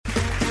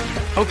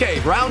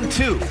Okay, round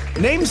two.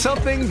 Name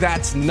something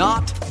that's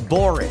not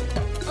boring.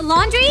 A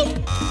laundry?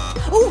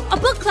 Ooh, a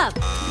book club.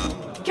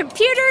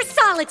 Computer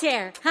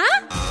solitaire,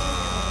 huh?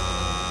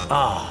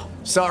 Ah,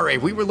 sorry,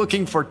 we were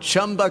looking for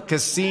Chumba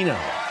Casino.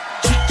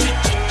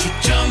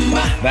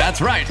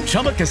 That's right,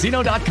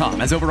 ChumbaCasino.com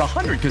has over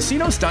 100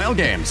 casino-style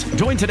games.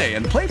 Join today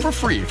and play for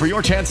free for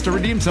your chance to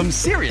redeem some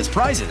serious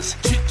prizes.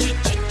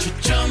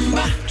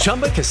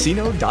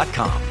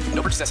 ChumbaCasino.com.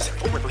 No purchase necessary.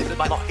 Void where prohibited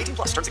by law. 18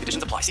 plus terms and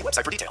conditions apply. See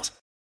website for details.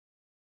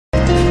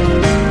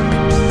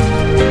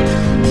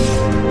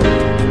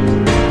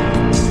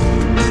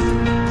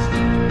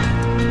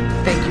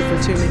 Thank you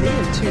for tuning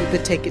in to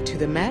the Take It to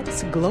the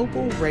Max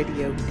Global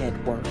Radio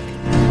Network.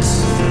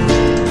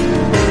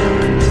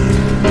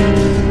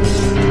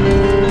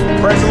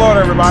 Praise the Lord,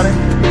 everybody.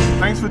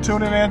 Thanks for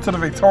tuning in to the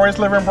Victorious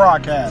Living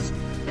broadcast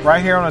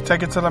right here on the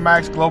Take It to the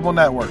Max Global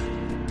Network.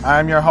 I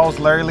am your host,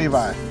 Larry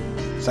Levi.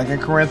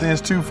 2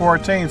 Corinthians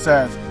 2:14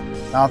 says,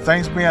 "Now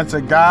thanks be unto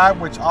God,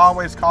 which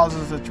always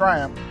causes us to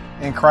triumph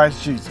in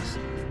Christ Jesus."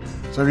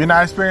 So if you're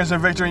not experiencing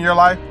victory in your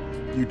life,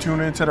 you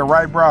tune into the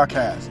right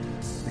broadcast.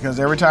 Because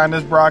every time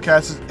this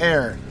broadcast is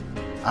aired,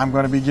 I'm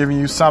going to be giving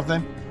you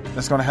something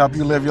that's going to help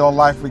you live your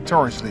life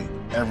victoriously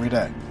every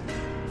day.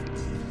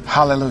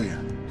 Hallelujah.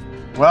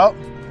 Well,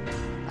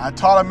 I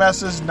taught a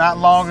message not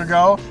long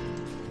ago,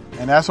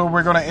 and that's what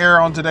we're going to air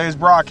on today's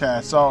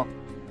broadcast. So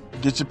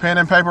get your pen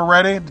and paper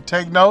ready to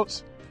take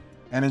notes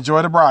and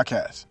enjoy the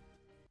broadcast.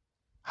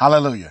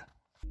 Hallelujah.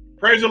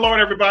 Praise the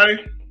Lord,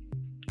 everybody.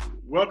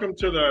 Welcome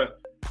to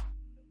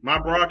my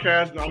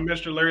broadcast. I'm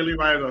Mr. Larry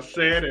Levi, as I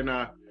said, and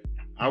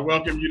I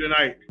welcome you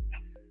tonight.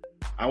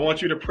 I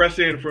want you to press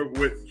in for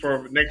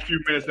the next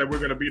few minutes that we're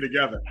going to be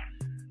together.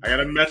 I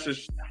got a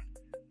message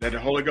that the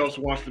Holy Ghost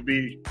wants to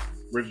be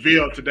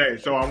revealed today.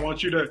 So I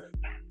want you to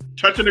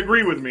touch and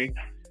agree with me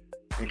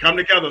and come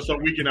together so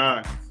we can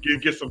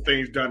get some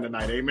things done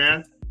tonight.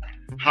 Amen.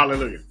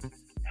 Hallelujah.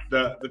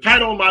 The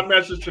title of my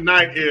message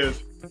tonight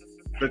is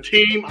The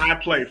Team I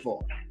Play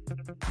For.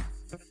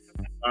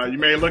 You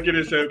may look at it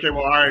and say, okay,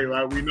 well, all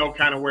right, we know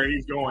kind of where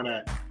he's going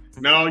at.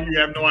 No, you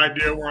have no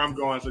idea where I'm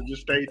going, so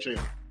just stay tuned.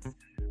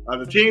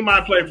 The team I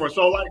play for.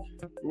 So, like,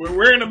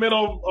 we're in the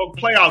middle of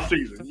playoff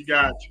season. You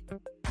got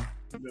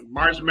the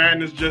March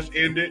Madness just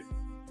ended.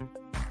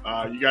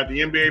 You got the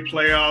NBA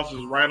playoffs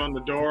is right on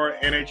the door.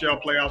 NHL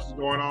playoffs is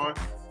going on.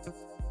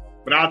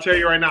 But I'll tell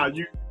you right now,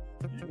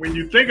 when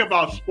you think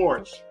about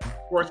sports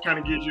kind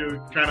of gives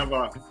you kind of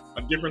a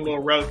different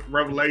little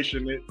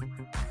revelation,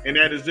 and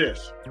that is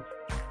this.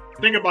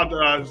 Think about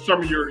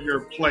some of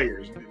your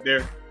players.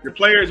 Your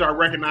players are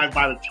recognized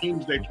by the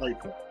teams they play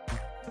for.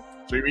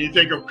 So when you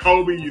think of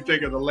Kobe, you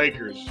think of the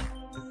Lakers.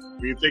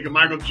 When you think of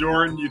Michael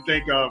Jordan, you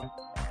think of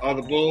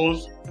the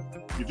Bulls.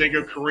 You think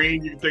of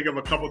Kareem, you can think of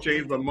a couple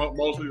teams, but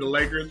mostly the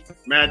Lakers,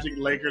 Magic,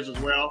 Lakers as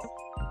well.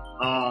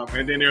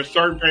 And then there's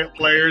certain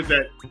players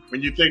that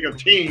when you think of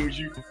teams,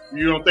 you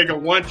don't think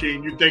of one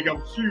team, you think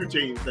of a few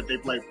teams that they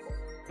play for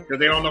because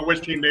they don't know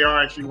which team they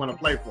are actually want to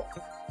play for.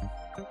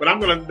 But I'm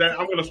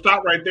gonna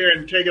stop right there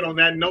and take it on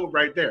that note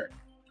right there.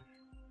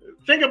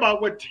 Think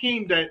about what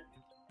team that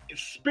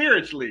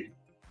spiritually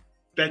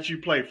that you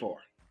play for.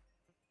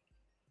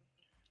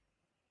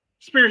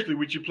 Spiritually,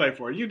 what you play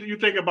for. You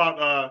think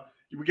about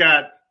we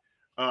got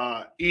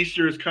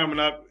Easter is coming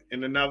up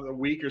in another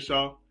week or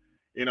so,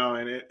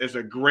 and it's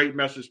a great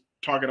message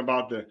talking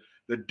about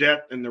the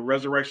death and the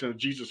resurrection of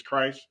Jesus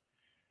Christ.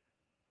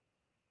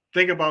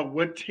 Think about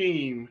what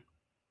team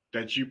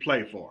that you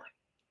play for.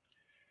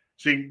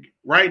 See,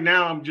 right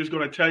now, I'm just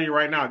going to tell you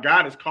right now,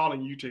 God is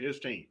calling you to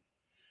his team.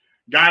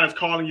 God is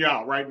calling you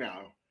out right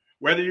now.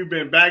 Whether you've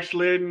been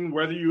backslidden,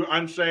 whether you're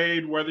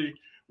unsaved, whether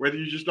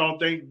you just don't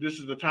think this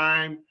is the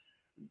time,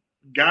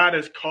 God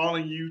is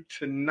calling you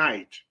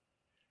tonight.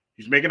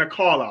 He's making a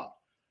call out.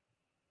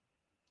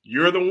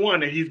 You're the one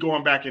that he's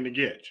going back in to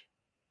get.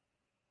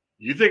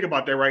 You think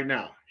about that right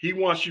now. He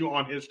wants you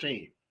on his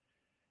team.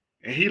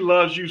 And he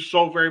loves you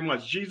so very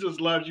much. Jesus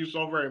loves you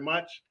so very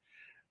much,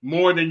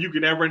 more than you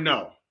can ever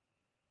know.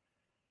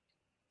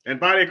 And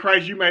body of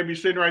Christ, you may be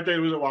sitting right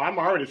there. Well, I'm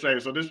already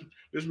saved, so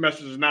this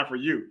message is not for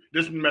you.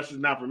 This message is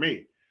not for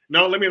me.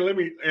 No, let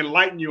me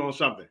enlighten you on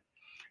something.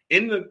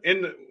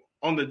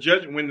 On the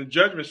judgment, when the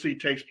judgment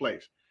seat takes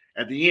place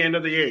at the end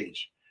of the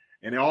age,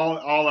 and all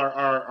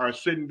are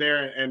sitting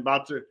there and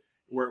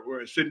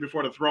we're sitting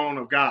before the throne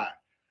of God.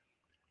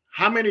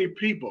 How many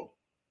people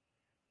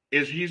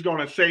is he's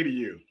going to say to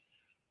you,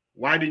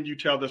 why didn't you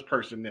tell this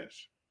person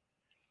this?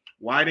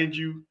 Why didn't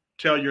you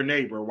tell your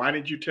neighbor? Why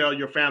didn't you tell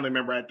your family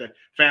member at the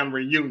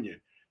family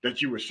reunion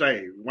that you were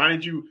saved? Why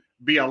didn't you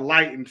be a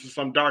light into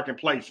some darkened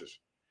places?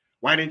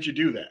 Why didn't you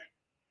do that?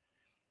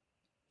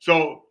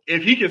 So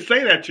if he can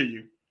say that to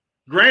you,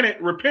 granted,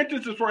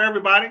 repentance is for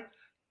everybody.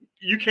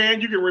 You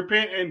can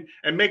repent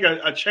and make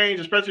a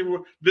change, especially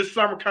with this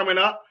summer coming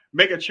up,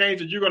 make a change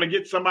that you're going to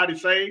get somebody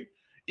saved,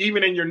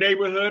 even in your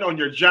neighborhood, on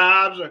your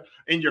jobs, or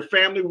in your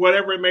family,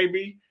 whatever it may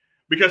be.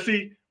 Because,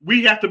 see,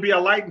 we have to be a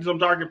light in some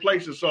darkened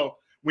places. So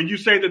when you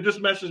say that this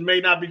message may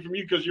not be from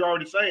you because you're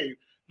already saved,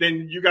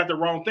 then you got the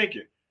wrong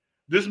thinking.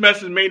 This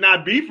message may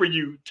not be for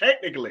you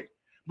technically,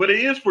 but it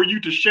is for you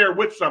to share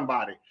with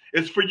somebody.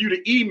 It's for you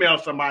to email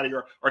somebody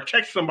or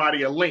text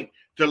somebody a link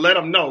to let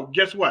them know,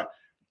 guess what?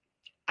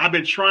 I've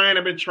been trying,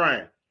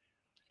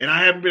 and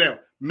I haven't been able.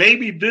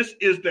 Maybe this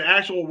is the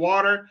actual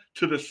water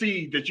to the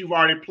seed that you've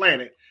already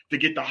planted to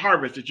get the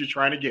harvest that you're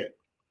trying to get.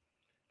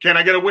 Can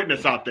I get a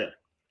witness out there?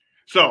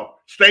 So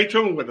stay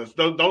tuned with us.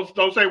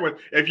 Don't say what.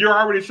 If you're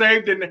already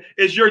saved, then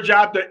it's your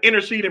job to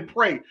intercede and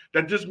pray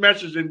that this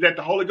message and that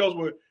the Holy Ghost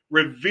will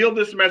reveal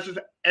this message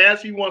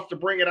as he wants to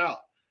bring it out,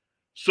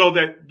 so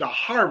that the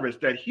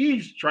harvest that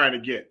he's trying to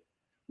get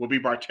will be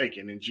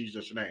partaken in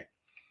Jesus' name.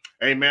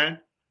 Amen.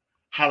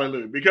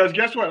 Hallelujah. Because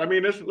guess what? I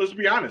mean, let's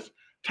be honest.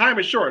 Time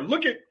is short.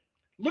 Look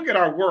at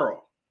our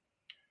world.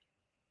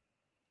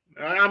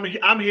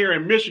 I'm here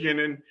in Michigan,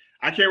 and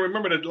I can't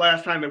remember the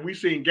last time that we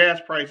seen gas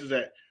prices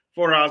at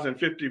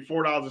 $4.50,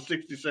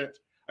 $4.60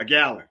 a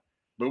gallon,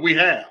 but we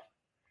have.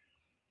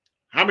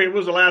 How many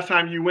was the last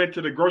time you went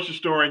to the grocery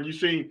store and you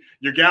seen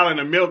your gallon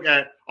of milk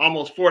at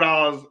almost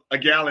 $4 a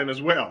gallon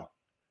as well?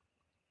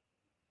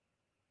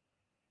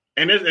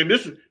 And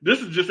this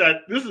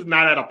is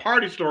not at a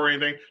party store or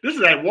anything. This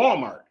is at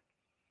Walmart,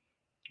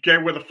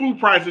 okay, where the food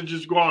prices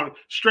just gone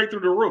straight through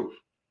the roof.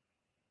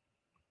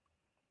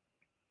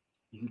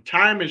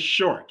 Time is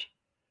short,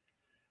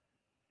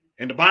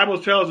 and the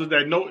Bible tells us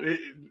that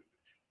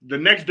the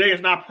next day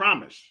is not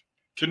promised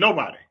to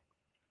nobody.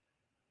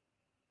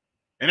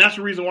 And that's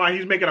the reason why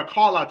he's making a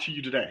call out to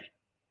you today.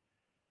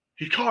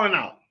 He's calling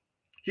out.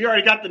 He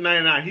already got the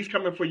 99. He's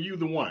coming for you,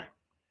 the one.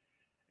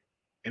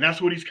 And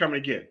that's what he's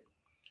coming to get.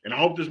 And I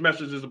hope this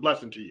message is a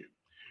blessing to you.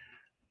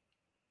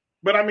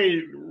 But I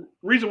mean,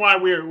 reason why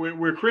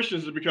we're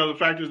Christians is because the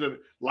fact is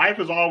that life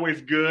is always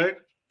good.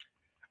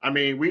 I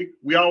mean,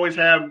 we always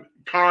have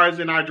cars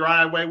in our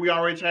driveway. We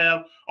always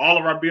have all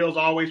of our bills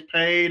always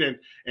paid,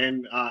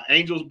 and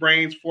angels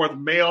brings forth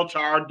mail to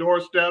our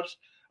doorsteps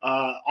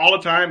all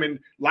the time. And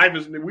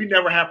we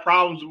never have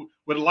problems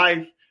with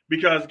life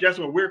because guess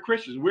what? We're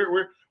Christians.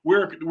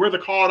 We're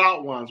the called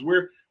out ones.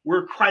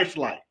 We're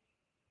Christ-like.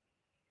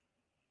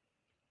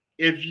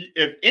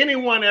 If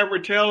anyone ever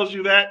tells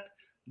you that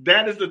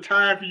is the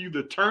time for you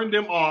to turn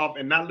them off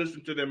and not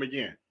listen to them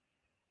again,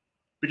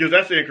 because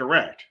that's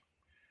incorrect.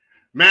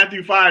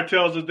 Matthew 5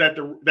 tells us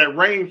that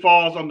rain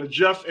falls on the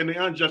just and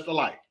the unjust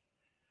alike.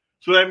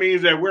 So that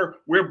means that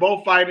we're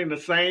both fighting the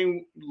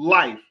same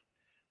life.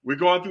 We're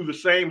going through the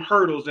same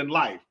hurdles in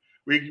life.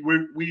 We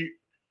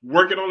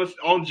working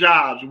on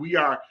jobs. We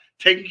are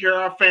taking care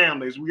of our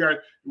families. We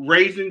are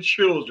raising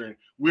children.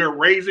 We are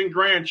raising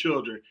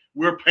grandchildren.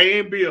 We're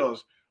paying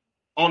bills.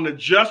 On the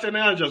just and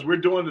the unjust, we're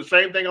doing the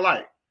same thing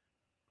alike.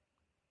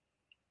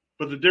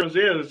 But the difference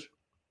is,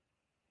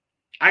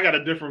 I got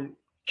a different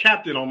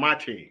captain on my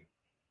team.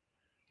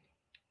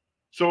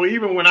 So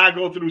even when I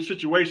go through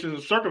situations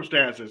and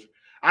circumstances,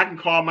 I can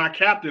call my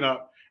captain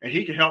up and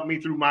he can help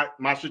me through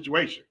my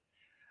situation.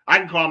 I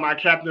can call my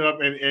captain up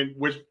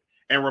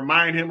and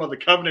remind him of the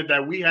covenant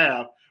that we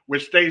have,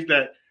 which states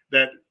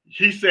that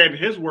he said in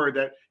his word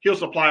that he'll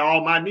supply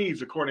all my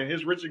needs according to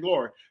his rich and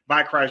glory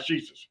by Christ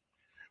Jesus.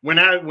 When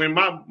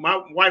my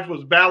wife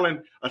was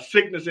battling a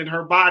sickness in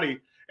her body,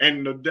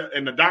 and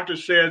the doctor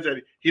says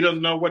that he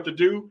doesn't know what to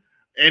do,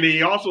 and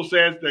he also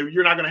says that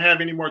you're not going to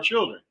have any more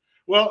children.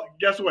 Well,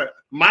 guess what?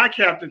 My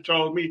captain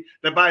told me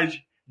that by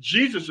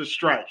Jesus'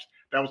 stripes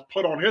that was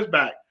put on his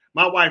back,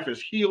 my wife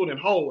is healed and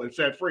whole and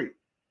set free.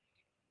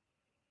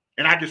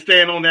 And I can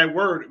stand on that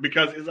word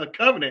because it's a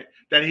covenant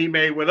that he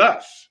made with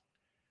us.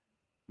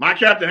 My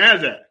captain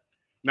has that.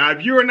 Now,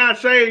 if you are not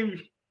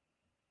saved,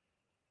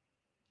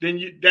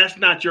 then that's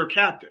not your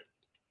captain.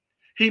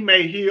 He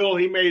may heal,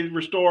 he may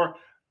restore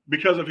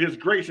because of his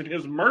grace and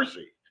his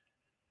mercy,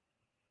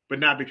 but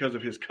not because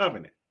of his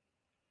covenant.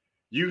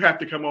 You have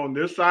to come on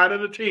this side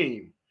of the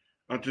team,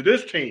 onto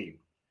this team,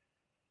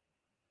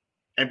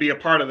 and be a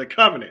part of the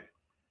covenant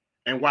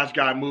and watch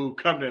God move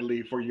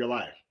covenantly for your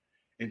life.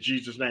 In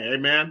Jesus' name,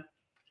 amen.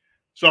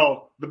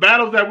 So the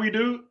battles that we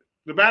do,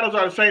 the battles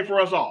are the same for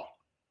us all.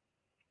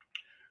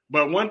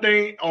 But one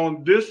thing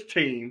on this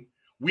team,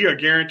 we are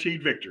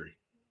guaranteed victory.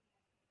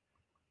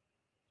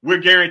 We're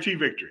guaranteed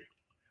victory.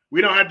 We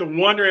don't have to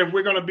wonder if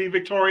we're going to be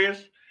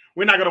victorious.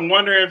 We're not going to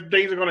wonder if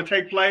things are going to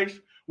take place.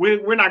 We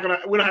don't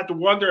have to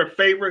wonder if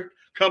favor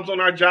comes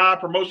on our job,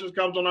 promotions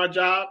comes on our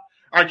job,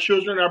 our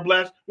children are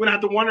blessed. We don't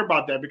have to wonder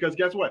about that because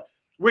guess what?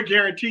 We're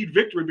guaranteed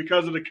victory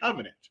because of the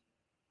covenant.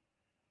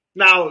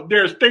 Now,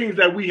 there's things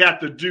that we have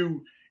to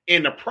do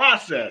in the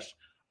process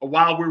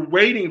while we're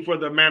waiting for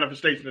the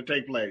manifestation to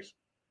take place.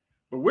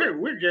 But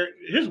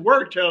his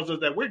word tells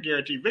us that we're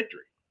guaranteed victory.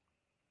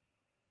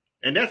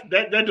 And that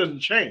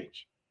doesn't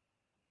change.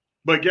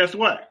 But guess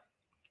what?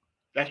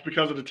 That's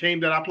because of the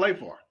team that I play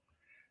for.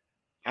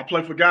 I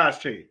play for God's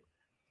team.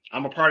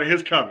 I'm a part of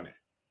his covenant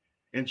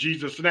in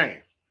Jesus' name.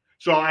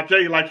 So I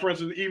tell you, like, for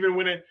instance, even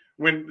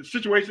when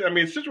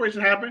situations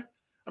happen,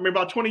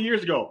 about 20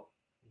 years ago,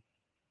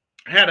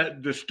 I had a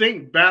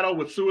distinct battle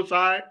with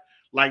suicide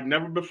like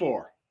never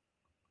before.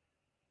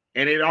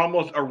 And it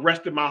almost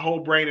arrested my whole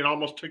brain and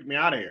almost took me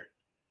out of here.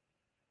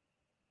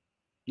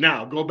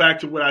 Now, go back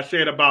to what I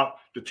said about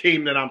the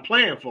team that I'm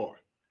playing for.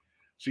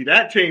 See,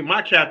 that team,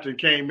 my captain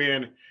came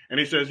in and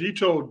he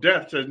told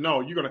Death, says, no,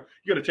 you're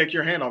gonna take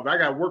your hand off. I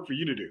got work for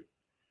you to do.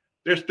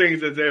 There's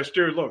things that there's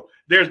still, look,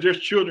 there's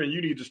children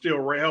you need to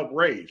still help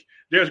raise.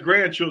 There's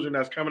grandchildren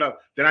that's coming up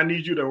that I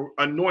need you to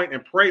anoint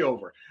and pray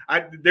over.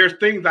 There's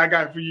things I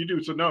got for you to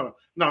do. So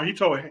no, he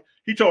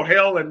told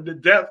hell and the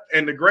death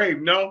and the grave,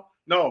 no,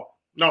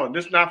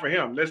 this is not for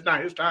him. That's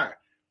not his time.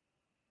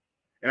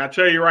 And I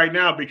tell you right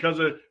now, because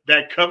of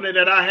that covenant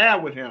that I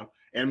have with him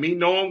and me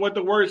knowing what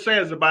the word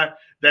says about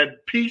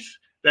that peace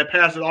that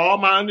passes all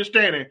my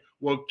understanding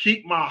will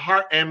keep my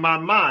heart and my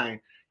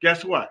mind.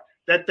 Guess what?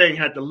 That thing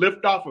had to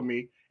lift off of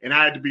me and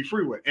I had to be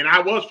free with it. And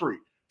I was free,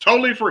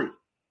 totally free.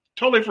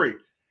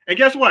 And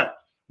guess what?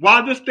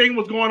 While this thing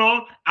was going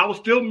on, I was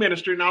still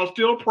ministering. I was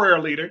still a prayer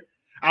leader.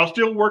 I was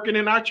still working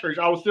in our church.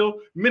 I was still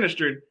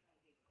ministering.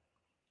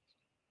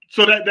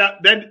 So that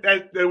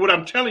what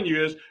I'm telling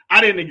you is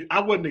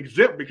I wasn't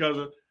exempt because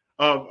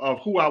of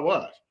who I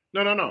was.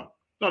 No.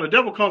 The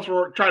devil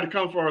tried to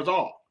come for us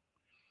all.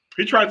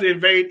 He tries to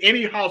invade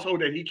any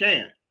household that he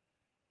can.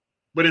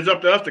 But it's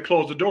up to us to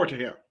close the door to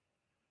him.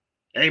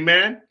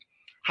 Amen.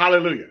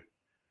 Hallelujah.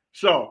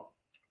 So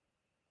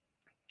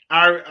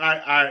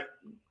the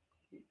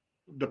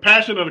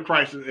Passion of the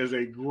Christ is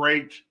a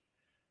great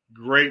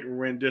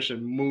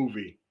rendition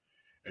movie.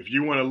 If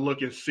you want to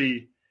look and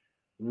see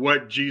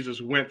what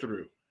Jesus went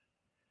through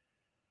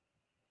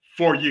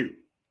for you.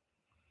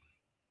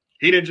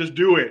 He didn't just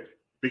do it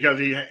because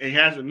he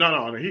hasn't.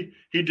 No.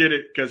 He did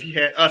it because he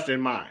had us in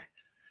mind.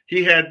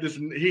 He had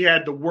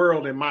the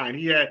world in mind.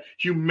 He had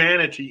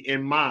humanity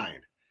in mind.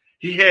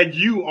 He had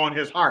you on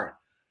his heart.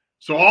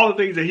 So all the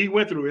things that he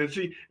went through, and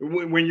see,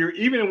 when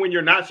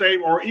you're not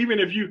saved, or even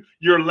if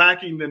you're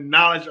lacking the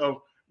knowledge of,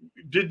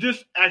 did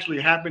this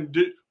actually happen?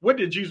 What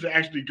did Jesus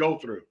actually go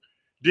through?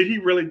 Did he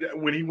really,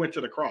 when he went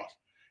to the cross?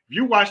 If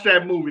you watch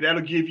that movie,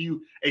 that'll give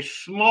you a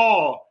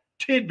small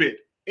tidbit,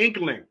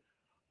 inkling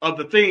of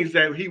the things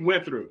that he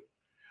went through.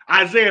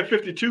 Isaiah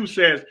 52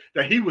 says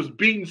that he was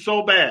beaten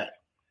so bad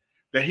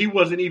that he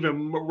wasn't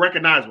even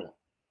recognizable.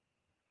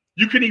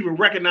 You couldn't even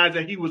recognize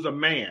that he was a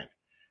man.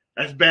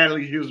 As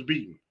badly he was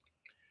beaten.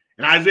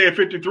 In Isaiah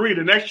 53,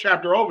 the next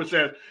chapter over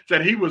says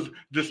that he was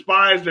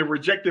despised and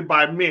rejected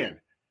by men.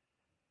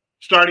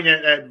 Starting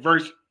at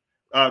verse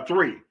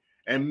 3.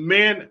 And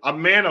a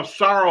man of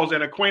sorrows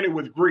and acquainted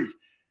with grief.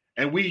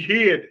 And we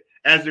hid,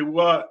 as it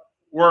were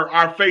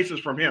our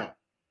faces from him.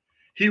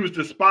 He was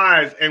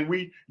despised and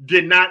we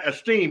did not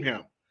esteem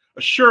him.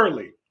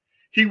 Assuredly,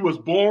 he was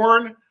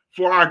born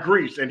for our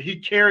griefs and he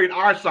carried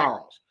our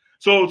sorrows.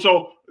 So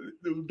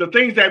the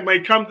things that may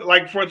come,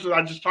 like, for instance,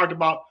 I just talked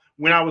about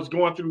when I was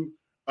going through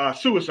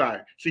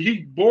suicide. See,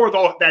 he bore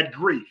all that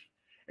grief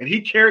and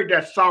he carried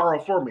that sorrow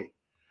for me.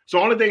 So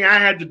the only thing I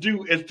had to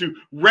do is to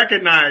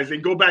recognize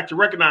and go back to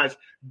recognize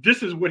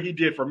this is what he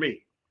did for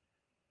me.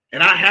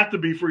 And I have to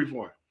be free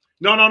for him.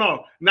 No.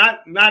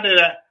 Not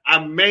that I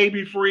may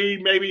be free.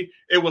 Maybe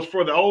it was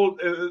for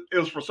it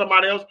was for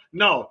somebody else.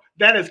 No,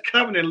 that is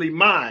covenantly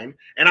mine.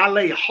 And I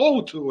lay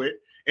hold to it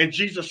in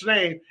Jesus'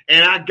 name.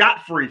 And I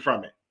got free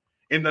from it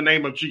in the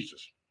name of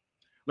Jesus.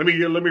 Let me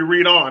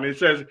read on. It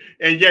says,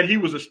 and yet he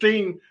was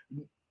esteemed.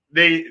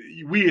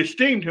 We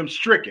esteemed him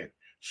stricken,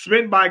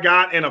 smitten by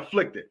God and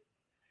afflicted.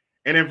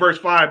 And in verse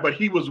 5, but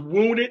he was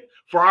wounded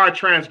for our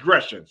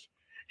transgressions.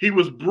 He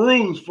was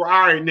bruised for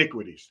our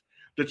iniquities.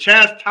 The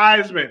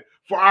chastisement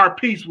for our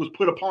peace was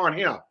put upon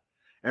him.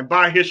 And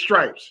by his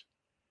stripes,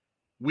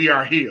 we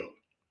are healed.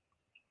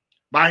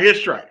 By his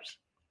stripes,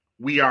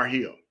 we are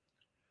healed.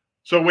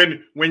 So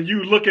when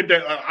you look at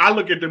I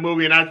look at the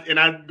movie and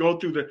I go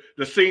through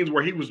the scenes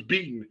where he was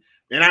beaten,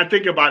 and I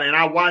think about it and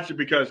I watch it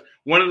because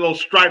one of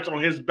those stripes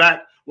on his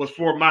back was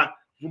for my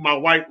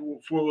wife,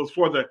 was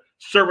for the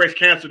cervix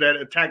cancer that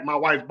attacked my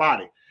wife's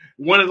body.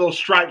 One of those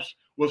stripes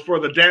was for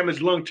the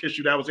damaged lung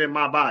tissue that was in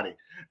my body.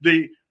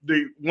 The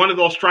one of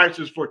those stripes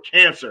is for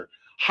cancer,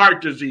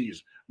 heart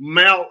disease,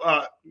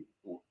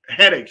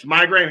 headaches,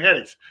 migraine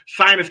headaches,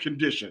 sinus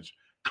conditions,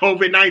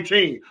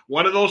 COVID-19.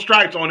 One of those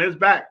stripes on his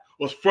back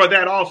was for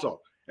that also.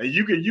 And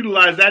you can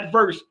utilize that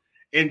verse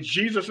in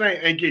Jesus' name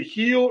and get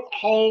healed,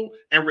 whole,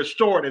 and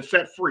restored and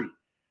set free.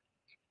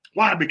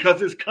 Why?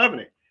 Because it's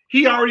covenant.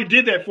 He already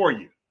did that for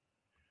you.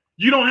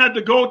 You don't have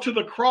to go to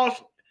the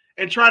cross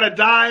and try to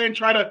die and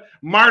try to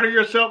martyr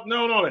yourself.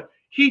 No.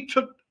 He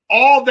took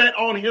all that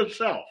on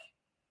himself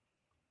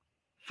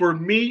for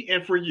me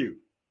and for you.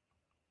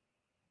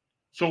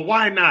 So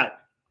why not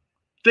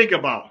think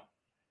about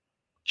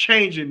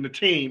changing the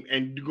team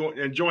and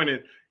joining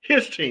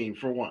his team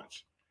for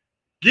once?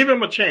 Give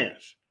him a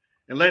chance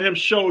and let him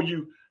show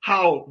you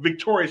how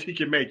victorious he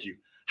can make you,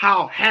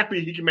 how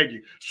happy he can make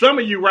you. Some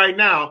of you right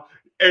now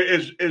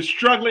is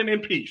struggling in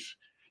peace.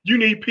 You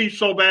need peace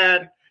so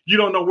bad. You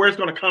don't know where it's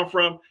going to come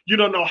from. You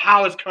don't know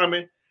how it's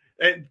coming.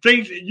 And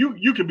things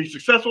you can be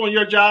successful in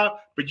your job,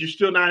 but you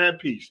still not have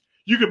peace.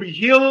 You could be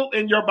healed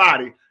in your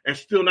body and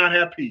still not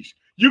have peace.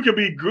 You could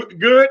be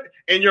good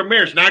in your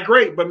marriage, not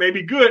great, but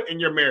maybe good in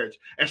your marriage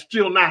and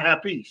still not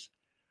have peace.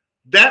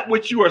 That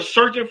which you are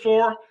searching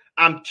for,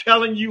 I'm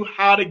telling you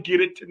how to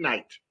get it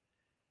tonight.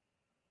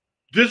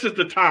 This is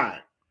the time.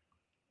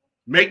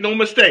 Make no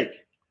mistake.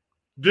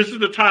 This is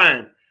the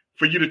time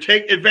for you to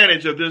take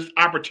advantage of this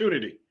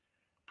opportunity.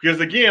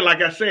 Because again,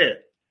 like I said,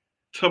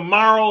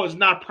 tomorrow is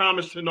not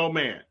promised to no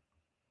man.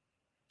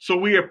 So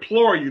we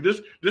implore you.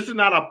 This is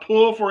not a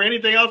pull for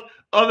anything else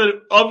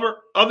other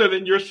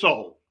than your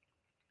soul.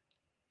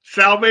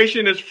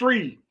 Salvation is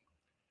free,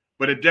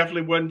 but it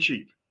definitely wasn't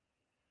cheap.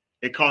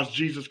 It cost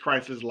Jesus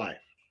Christ his life.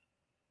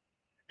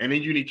 And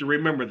then you need to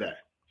remember that.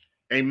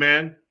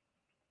 Amen.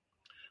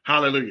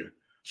 Hallelujah.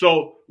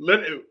 So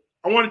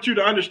I wanted you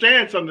to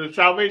understand something. That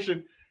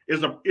salvation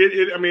is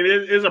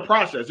a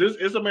process.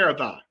 It's a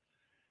marathon.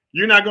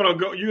 You're not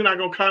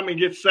gonna come and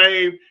get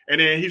saved, and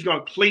then he's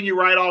gonna clean you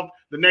right off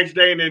the next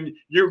day, and then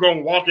you're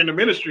gonna walk into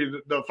ministry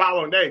the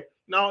following day.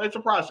 No, it's a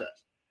process.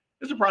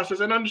 It's a process,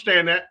 and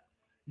understand that.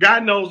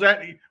 God knows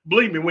that.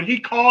 Believe me, when he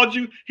called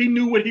you, he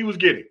knew what he was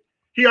getting.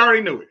 He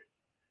already knew it.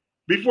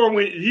 Before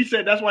when he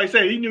said, that's why he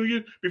said he knew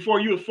you before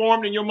you were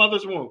formed in your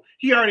mother's womb.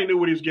 He already knew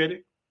what he was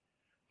getting.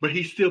 But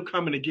he's still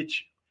coming to get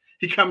you.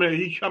 He's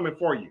coming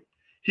for you.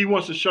 He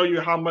wants to show you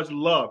how much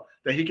love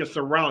that he can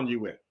surround you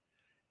with.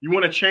 You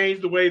want to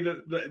change the way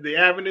the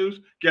avenues?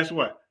 Guess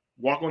what?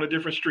 Walk on a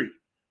different street.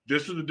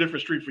 This is a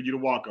different street for you to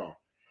walk on.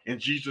 In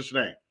Jesus'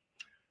 name.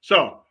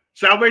 So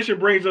salvation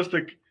brings us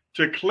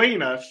to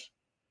clean us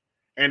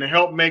and to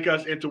help make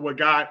us into what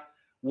God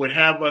would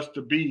have us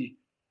to be,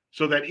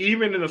 so that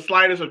even in the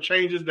slightest of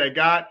changes that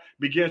God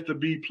begins to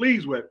be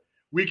pleased with,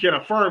 we can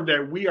affirm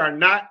that we are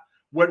not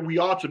what we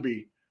ought to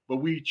be, but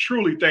we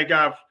truly thank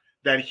God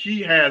that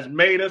he has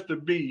made us to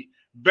be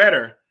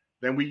better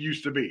than we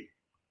used to be.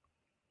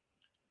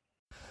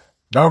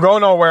 Don't go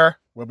nowhere.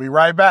 We'll be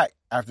right back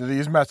after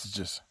these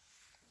messages.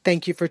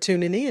 Thank you for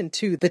tuning in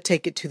to the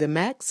Take It to the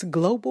Max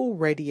Global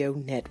Radio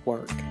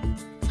Network.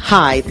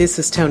 Hi, this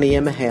is Tony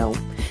Emahel.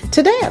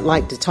 Today I'd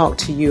like to talk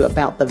to you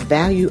about the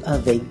value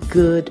of a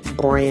good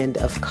brand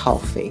of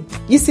coffee.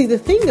 You see, the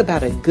thing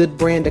about a good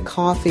brand of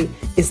coffee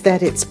is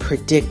that it's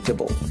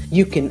predictable.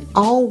 You can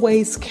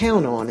always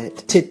count on it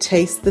to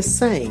taste the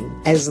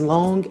same as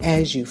long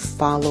as you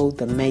follow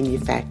the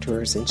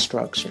manufacturer's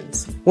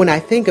instructions. When I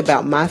think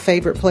about my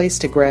favorite place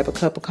to grab a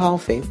cup of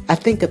coffee, I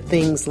think of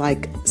things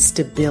like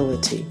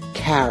stability,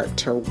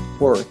 character,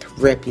 worth,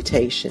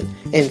 reputation.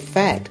 In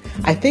fact,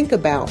 I think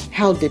about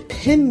how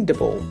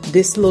dependable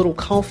this little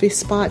coffee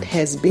spot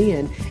has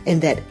been,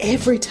 and that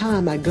every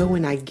time I go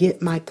and I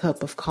get my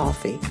cup of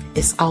coffee,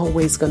 it's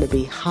always going to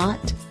be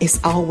hot,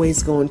 it's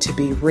always going to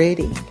be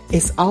ready,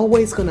 it's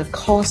always going to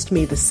cost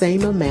me the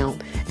same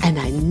amount, and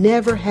I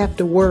never have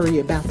to worry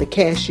about the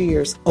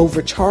cashiers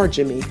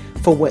overcharging me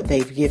for what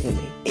they've given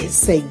me.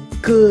 It's a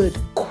good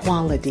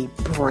quality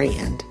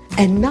brand,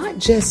 and not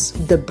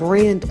just the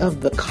brand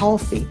of the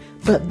coffee,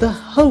 but the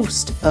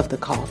host of the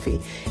coffee.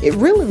 It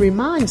really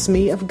reminds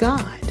me of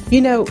God. You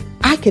know,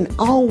 I can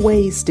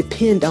always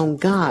depend on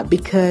God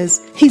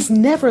because he's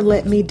never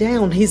let me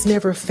down. He's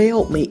never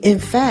failed me. In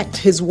fact,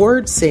 his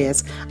word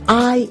says,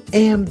 I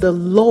am the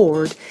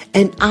Lord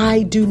and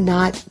I do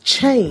not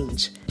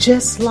change.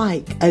 Just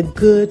like a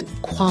good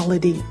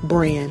quality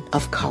brand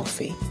of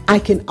coffee. I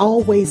can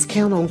always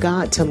count on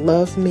God to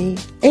love me,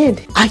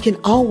 and I can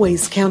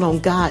always count on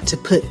God to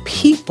put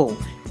people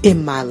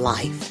in my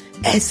life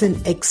as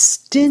an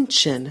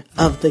extension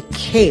of the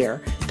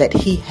care that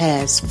he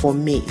has for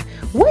me.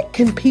 What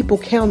can people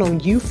count on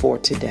you for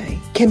today?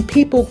 Can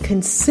people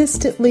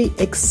consistently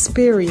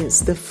experience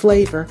the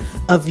flavor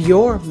of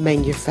your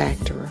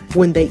manufacturer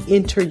when they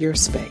enter your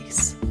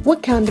space?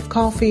 What kind of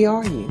coffee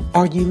are you?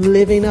 Are you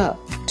living up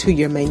to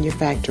your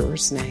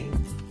manufacturer's name?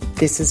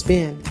 This has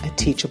been a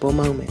Teachable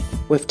Moment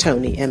with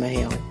Tony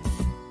Emahel.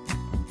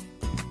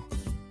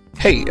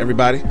 Hey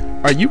everybody,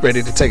 are you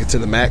ready to take it to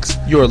the max?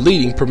 Your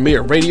leading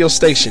premier radio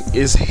station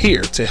is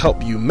here to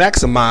help you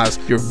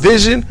maximize your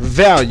vision,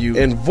 value,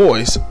 and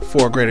voice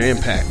for a greater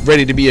impact.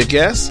 Ready to be a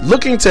guest?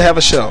 Looking to have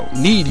a show?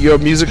 Need your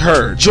music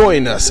heard?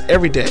 Join us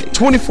every day,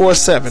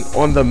 24/7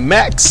 on the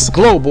Max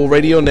Global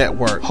Radio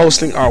Network,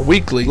 hosting our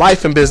weekly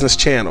life and business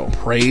channel,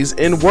 Praise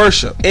and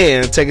Worship,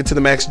 and Take It to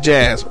the Max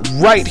Jazz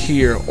right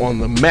here on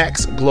the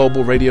Max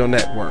Global Radio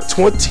Network,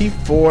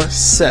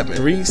 24/7,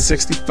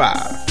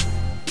 365.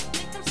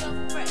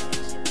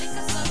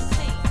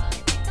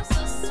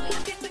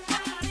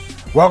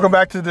 Welcome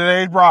back to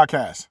today's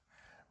broadcast.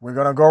 We're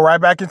going to go right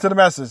back into the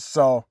message,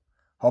 so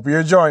hope you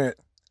enjoy it.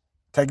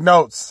 Take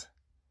notes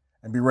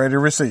and be ready to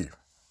receive.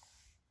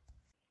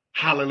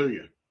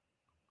 Hallelujah.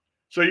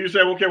 So you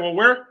say, okay, well,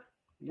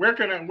 where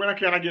can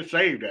I get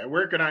saved at?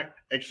 Where can I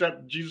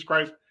accept Jesus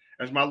Christ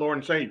as my Lord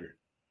and Savior?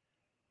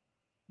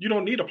 You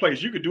don't need a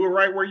place. You could do it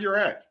right where you're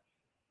at.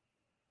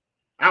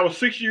 I was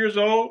 6 years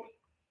old.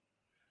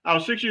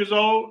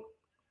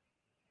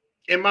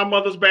 In my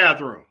mother's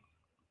bathroom.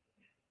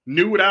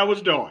 Knew what I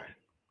was doing,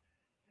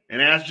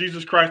 and asked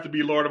Jesus Christ to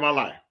be Lord of my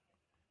life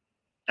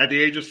at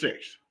the age of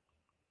 6.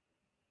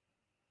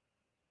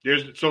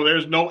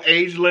 There's no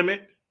age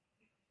limit.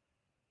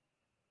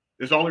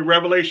 There's only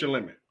revelation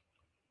limit.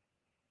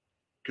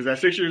 Because at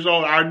 6 years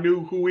old, I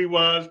knew who he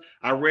was.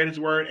 I read his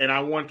word, and I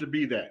wanted to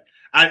be that.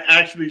 I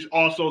actually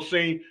also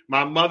seen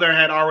my mother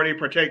had already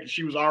partaken.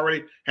 She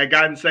had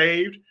gotten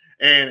saved,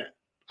 and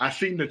I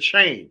seen the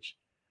change,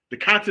 the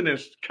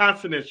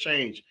constant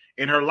change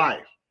in her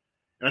life.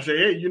 And I said,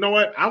 hey, you know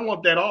what? I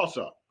want that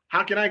also.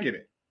 How can I get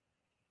it?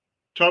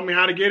 Told me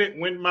how to get it,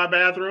 went in my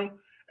bathroom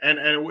and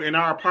in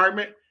our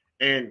apartment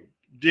and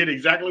did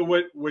exactly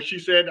what she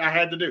said I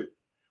had to do,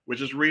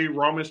 which is read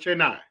Romans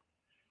 10:9.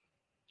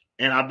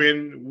 And I've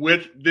been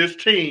with this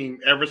team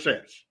ever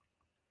since.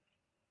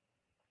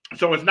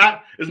 So it's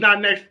not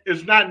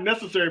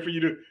necessary for you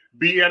to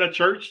be at a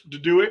church to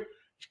do it.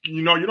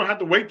 You know, you don't have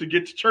to wait to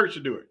get to church to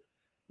do it.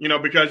 You know,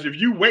 because if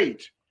you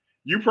wait,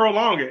 you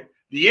prolong it,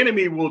 the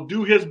enemy will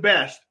do his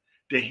best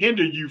to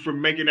hinder you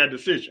from making that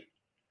decision.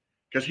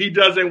 Because he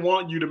doesn't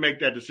want you to make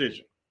that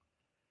decision.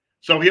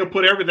 So he'll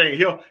put everything.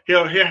 He'll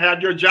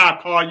have your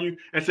job call you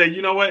and say,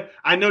 you know what?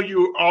 I know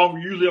you all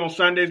usually on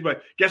Sundays,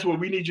 but guess what?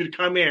 We need you to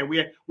come in.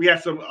 We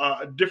have some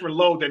different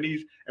load that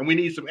needs, and we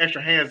need some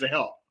extra hands to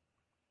help.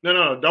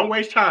 No. Don't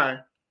waste time.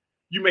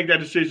 You make that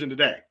decision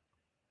today.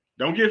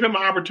 Don't give him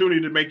an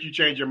opportunity to make you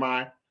change your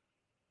mind.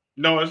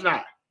 No, it's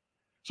not.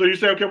 So you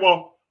say, okay,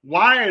 well,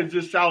 why is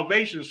this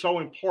salvation so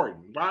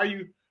important? Why are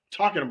you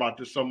talking about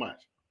this so much?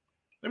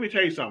 Let me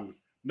tell you something.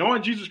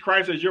 Knowing Jesus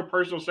Christ as your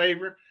personal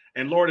Savior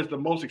and Lord is the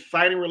most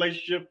exciting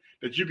relationship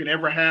that you can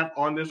ever have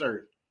on this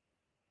earth.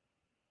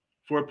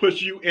 For it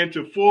puts you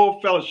into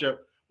full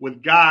fellowship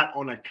with God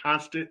on a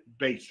constant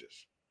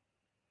basis.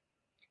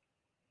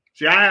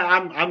 See,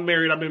 I'm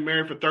married. I've been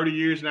married for 30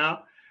 years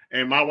now.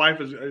 And my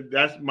wife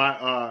that's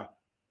my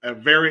a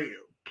very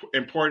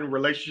important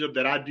relationship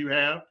that I do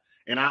have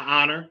and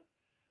I honor.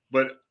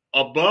 But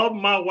above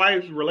my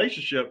wife's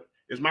relationship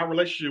is my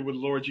relationship with the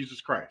Lord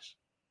Jesus Christ.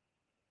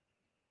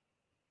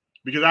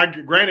 Because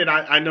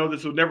I know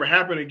this will never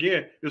happen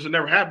again. This will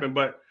never happen,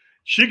 but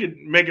she could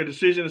make a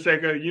decision and say,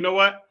 okay, you know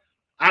what?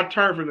 I've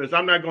turned from this.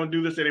 I'm not going to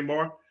do this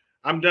anymore.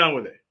 I'm done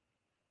with it.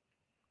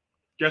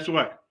 Guess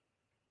what?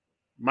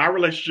 My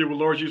relationship with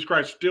Lord Jesus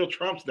Christ still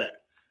trumps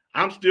that.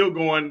 I'm still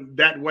going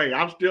that way.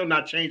 I'm still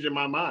not changing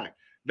my mind.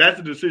 That's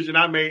the decision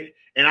I made.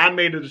 And I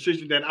made the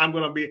decision that I'm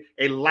going to be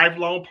a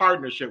lifelong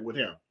partnership with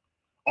him.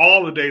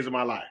 All the days of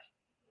my life.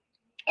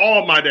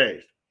 All my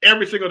days.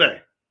 Every single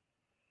day.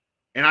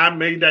 And I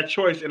made that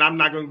choice, and I'm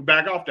not going to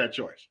back off that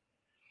choice.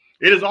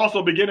 It is also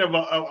the beginning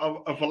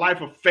of a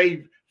life of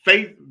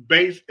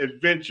faith-based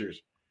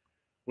adventures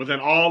with an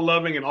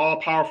all-loving and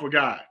all-powerful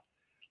God.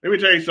 Let me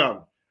tell you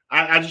something.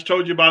 I just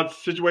told you about the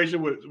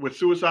situation with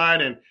suicide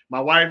and my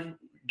wife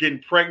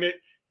getting pregnant.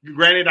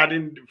 Granted, I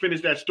didn't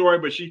finish that story,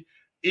 but she,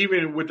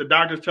 even with the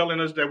doctors telling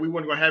us that we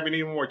weren't going to have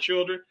any more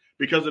children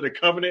because of the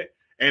covenant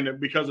and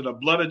because of the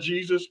blood of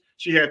Jesus,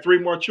 she had 3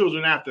 more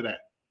children after that.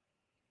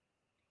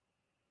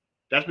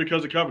 That's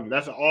because of covenant.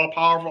 That's an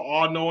all-powerful,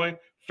 all-knowing,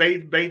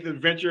 faith-based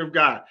adventure of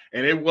God.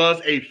 And it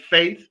was a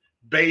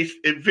faith-based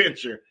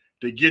adventure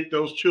to get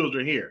those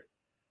children here.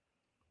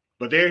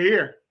 But they're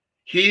here.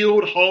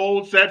 Healed,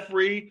 whole, set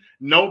free,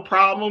 no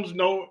problems,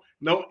 no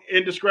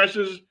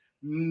indiscretions,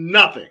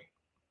 nothing.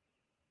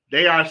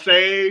 They are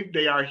saved.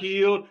 They are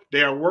healed.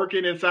 They are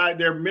working inside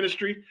their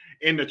ministry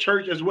in the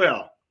church as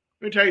well.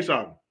 Let me tell you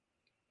something.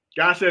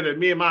 God said that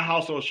me and my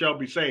household shall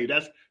be saved.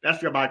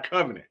 That's by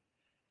covenant.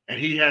 And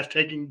he has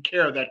taken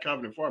care of that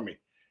covenant for me.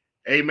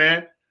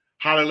 Amen.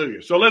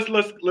 Hallelujah. So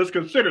let's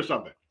consider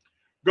something.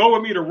 Go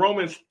with me to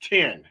Romans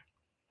 10.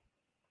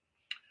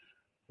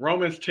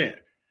 Romans 10.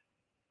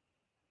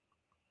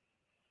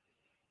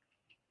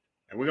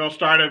 And we're going to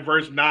start at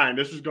verse 9.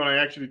 This is going to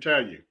actually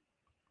tell you.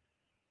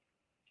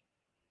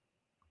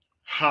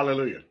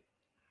 Hallelujah.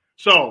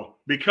 So,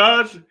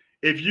 because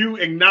if you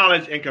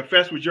acknowledge and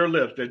confess with your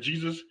lips that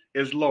Jesus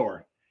is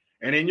Lord,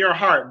 and in your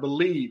heart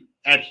believe,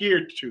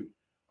 adhere to,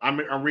 I'm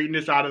reading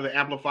this out of the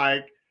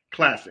Amplified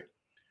Classic.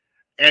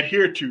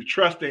 Adhere to,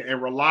 trust in,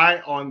 and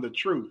rely on the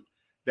truth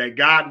that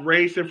God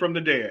raised him from the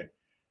dead,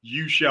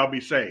 you shall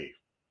be saved.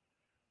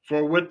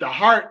 For with the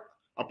heart,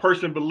 a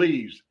person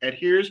believes,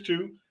 adheres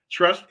to,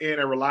 trusts in,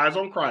 and relies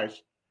on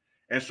Christ,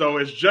 and so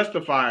is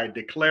justified,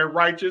 declared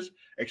righteous,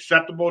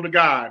 acceptable to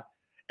God,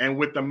 and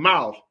with the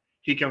mouth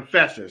he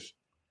confesses,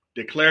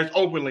 declares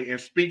openly, and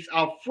speaks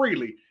out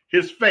freely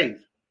his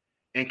faith,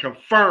 and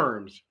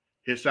confirms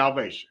his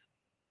salvation.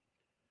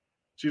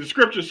 See, the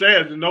scripture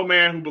says that no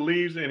man who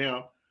believes in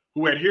him,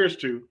 who adheres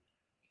to,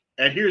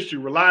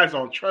 relies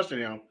on, trusts in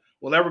him,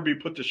 will ever be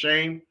put to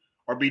shame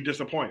or be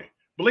disappointed.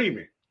 Believe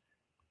me,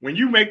 when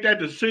you make that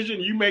decision,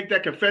 you make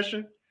that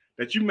confession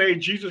that you made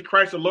Jesus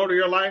Christ the Lord of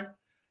your life,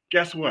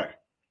 guess what?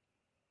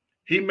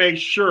 He made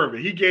sure of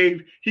it. He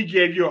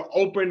gave you an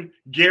open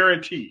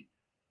guarantee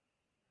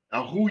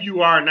of who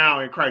you are now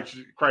in Christ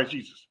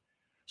Jesus.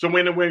 So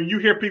when you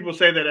hear people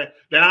say that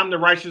I'm the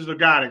righteousness of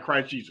God in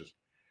Christ Jesus,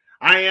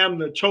 I am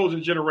the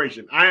chosen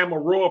generation. I am a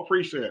royal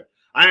priesthood.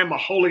 I am a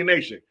holy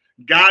nation.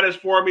 God is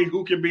for me.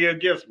 Who can be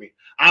against me?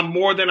 I'm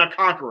more than a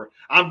conqueror.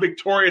 I'm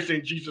victorious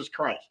in Jesus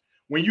Christ.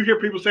 When you hear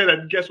people say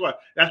that, guess what?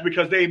 That's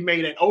because they've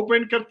made an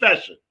open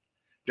confession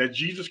that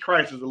Jesus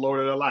Christ is the Lord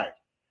of their life.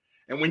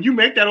 And when you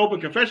make that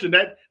open confession,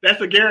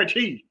 that's a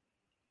guarantee.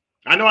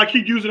 I know I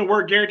keep using the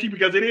word guarantee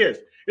because it is.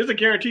 It's a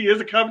guarantee.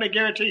 It's a covenant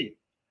guarantee.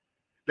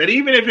 That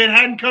even if it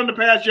hadn't come to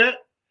pass yet,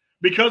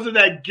 because of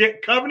that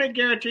covenant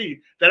guarantee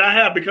that I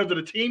have because of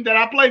the team that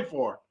I play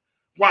for,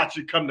 watch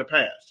it come to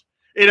pass.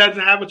 It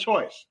doesn't have a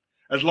choice.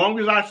 As long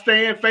as I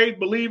stay in faith,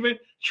 believing,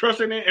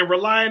 trusting it, and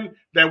relying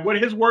that what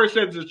his word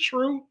says is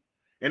true,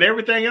 and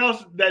everything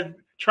else that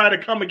try to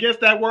come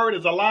against that word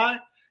is a lie,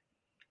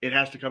 it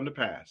has to come to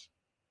pass.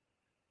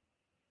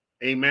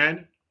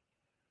 Amen.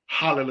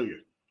 Hallelujah.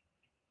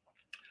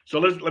 So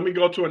let me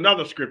go to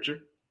another scripture.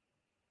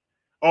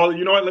 Oh,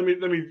 you know what? Let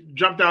me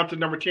jump down to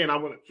number 10. I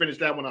want to finish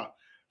that one up.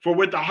 For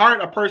with the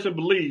heart a person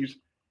believes.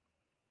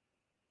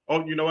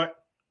 Oh, you know what?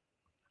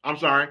 I'm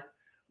sorry.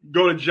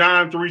 Go to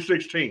John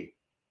 3:16.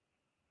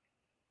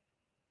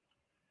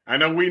 I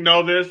know we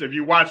know this. If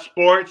you watch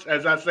sports,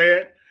 as I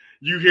said,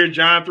 you hear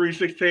John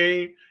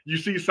 3:16. You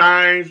see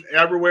signs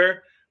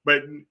everywhere.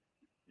 But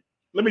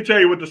let me tell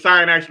you what the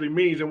sign actually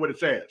means and what it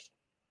says.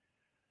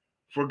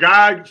 For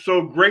God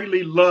so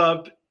greatly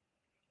loved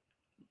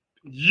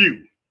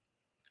you,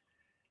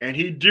 and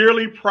he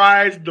dearly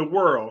prized the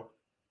world,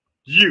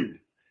 you,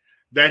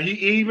 that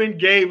he even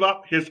gave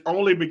up his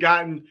only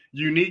begotten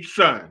unique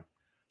son,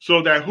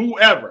 so that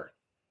whoever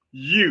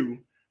you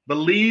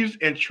believes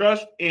and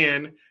trusts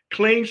in,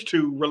 clings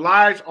to,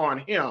 relies on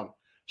him,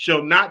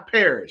 shall not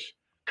perish,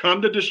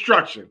 come to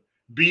destruction,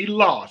 be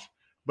lost,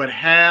 but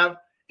have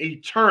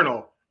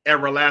eternal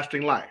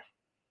everlasting life.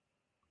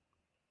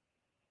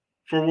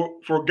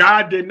 For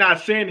God did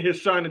not send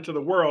his son into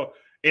the world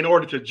in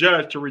order to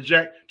judge, to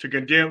reject, to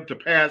condemn, to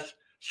pass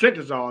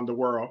sentence on the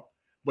world,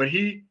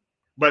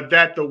 but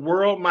that the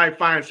world might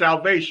find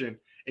salvation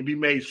and be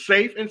made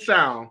safe and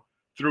sound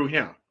through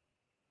him.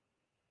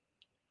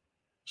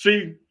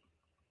 See,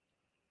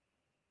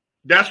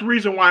 that's the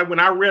reason why when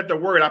I read the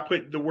word, I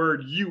put the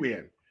word you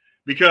in,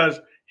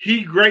 because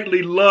he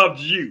greatly loved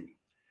you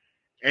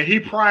and he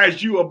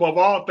prized you above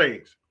all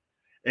things.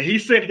 And he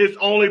sent his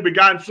only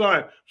begotten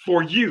son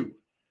for you,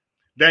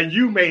 that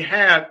you may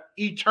have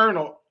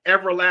eternal,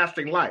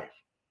 everlasting life,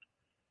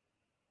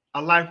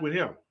 a life with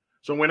him.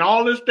 So when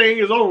all this thing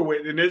is over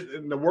with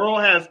and the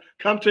world has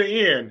come to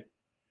an end,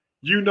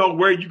 you know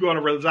where you're going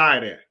to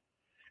reside at.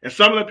 And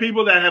some of the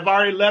people that have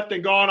already left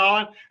and gone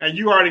on, and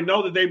you already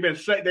know that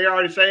they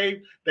already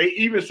saved.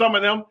 Some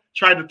of them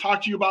tried to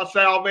talk to you about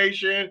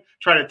salvation,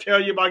 try to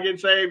tell you about getting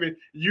saved, and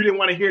you didn't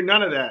want to hear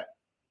none of that.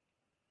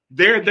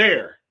 They're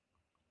there,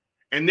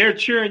 and they're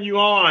cheering you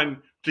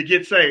on to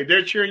get saved.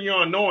 They're cheering you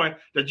on knowing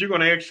that you're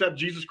going to accept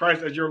Jesus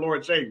Christ as your Lord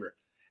and Savior.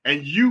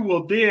 And you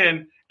will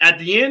then, at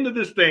the end of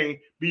this thing,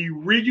 be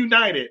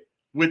reunited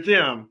with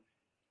them,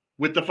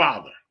 with the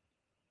Father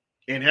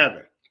in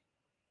heaven.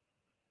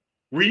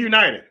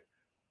 Reunited.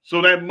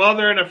 So that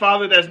mother and the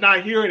father that's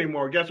not here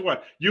anymore, guess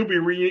what? You'll be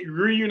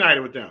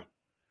reunited with them.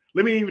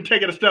 Let me even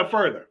take it a step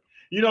further.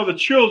 You know, the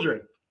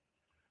children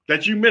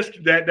that you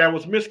missed, that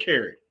was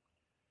miscarried,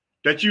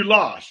 that you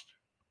lost,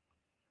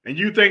 and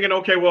you thinking,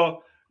 okay,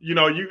 well, you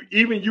know,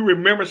 you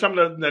remember some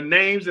of the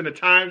names and the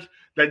times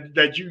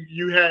that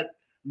you had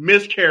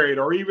miscarried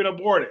or even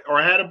aborted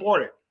or had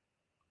aborted.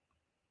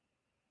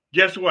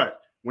 Guess what?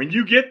 When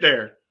you get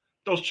there,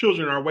 those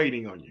children are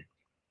waiting on you.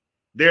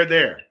 They're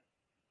there.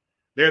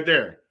 They're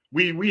there.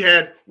 We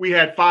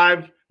had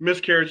 5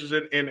 miscarriages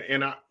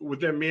in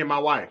within me and my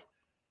wife,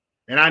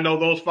 and I know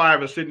those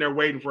 5 are sitting there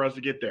waiting for us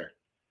to get there.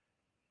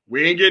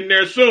 We ain't getting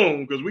there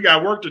soon because we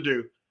got work to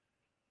do,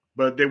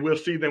 but they will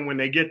see them when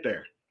they get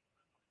there.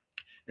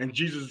 And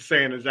Jesus is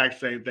saying the exact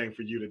same thing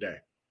for you today.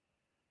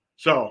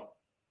 So,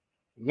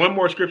 one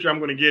more scripture I'm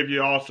going to give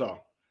you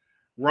also.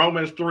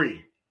 Romans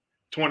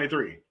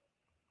 3:23.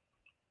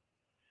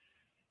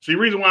 See, the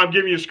reason why I'm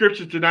giving you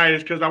scripture tonight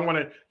is because I want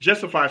to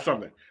justify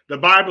something. The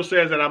Bible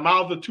says that out of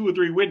mouth of 2 or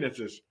 3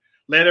 witnesses,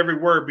 let every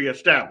word be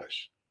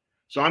established.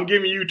 So I'm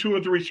giving you 2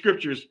 or 3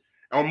 scriptures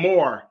or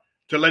more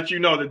to let you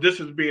know that this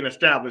is being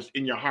established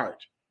in your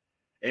heart.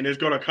 And it's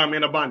going to come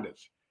in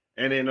abundance.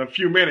 And in a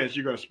few minutes,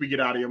 you're going to speak it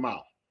out of your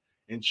mouth.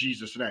 In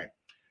Jesus' name.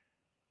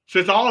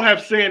 Since all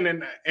have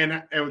sinned,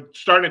 and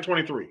starting at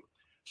 23,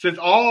 since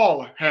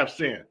all have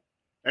sinned,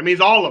 that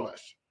means all of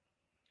us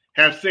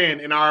have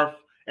sinned and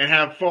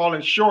have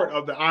fallen short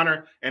of the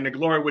honor and the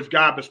glory which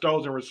God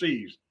bestows and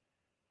receives.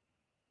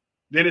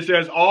 Then it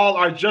says, all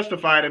are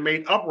justified and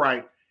made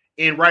upright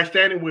in right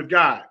standing with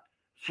God,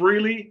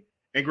 freely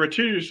and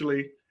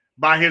gratuitously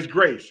by his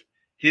grace,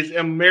 his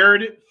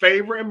unmerited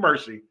favor and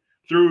mercy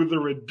through the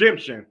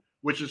redemption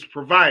which is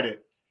provided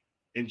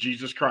in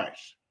Jesus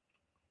Christ.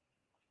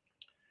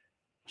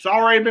 It's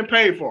already been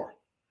paid for.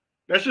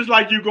 That's just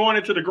like you going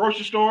into the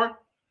grocery store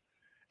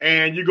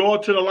and you go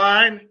up to the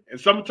line, and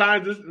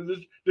sometimes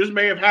this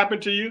may have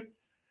happened to you,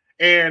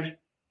 and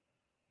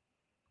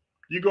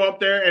you go up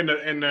there and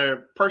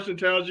the person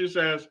tells you,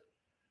 says,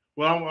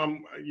 well,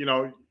 you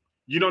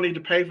don't need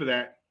to pay for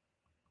that.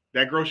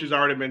 That grocery's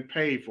already been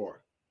paid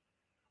for.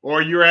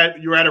 Or you're at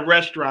a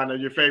restaurant of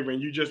your favorite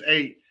and you just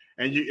ate,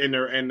 and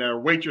the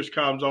waitress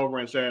comes over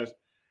and says,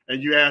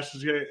 and you ask,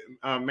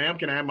 ma'am,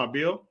 can I have my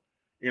bill?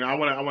 I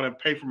want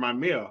to pay for my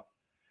meal.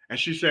 And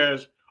she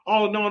says,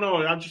 oh,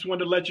 no, I just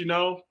wanted to let you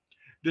know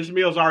this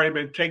meal's already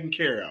been taken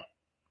care of.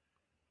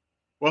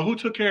 Well, who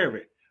took care of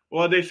it?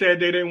 Well, they said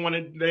they didn't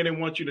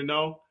want you to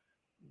know,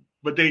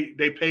 but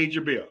they paid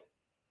your bill.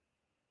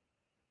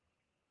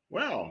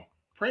 Well,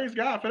 praise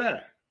God for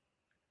that.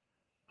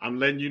 I'm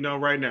letting you know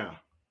right now,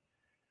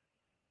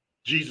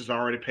 Jesus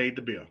already paid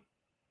the bill.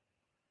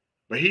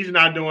 But he's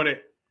not doing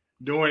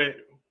it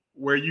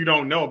where you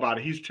don't know about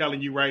it. He's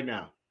telling you right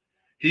now.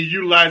 He's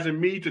utilizing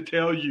me to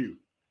tell you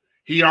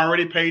he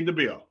already paid the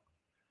bill.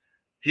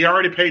 He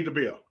already paid the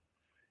bill.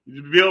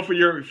 The bill for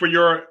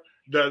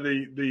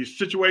the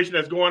situation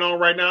that's going on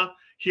right now,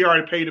 he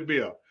already paid the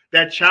bill.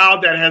 That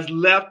child that has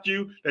left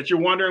you, that you're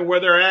wondering where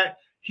they're at,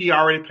 he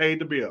already paid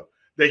the bill.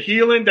 The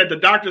healing that the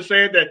doctor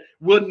said that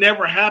will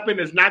never happen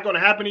is not going to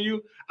happen to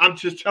you. I'm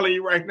just telling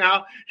you right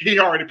now, he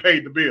already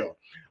paid the bill.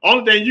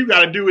 Only thing you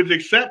got to do is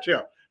accept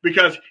him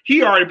because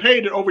he already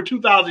paid it over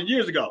 2,000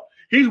 years ago.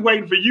 He's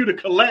waiting for you to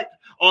collect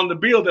on the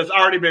bill that's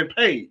already been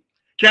paid.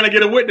 Can I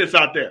get a witness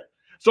out there?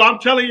 So I'm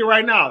telling you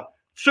right now,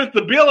 since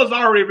the bill has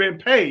already been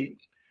paid,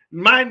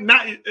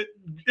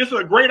 it's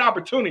a great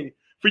opportunity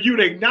for you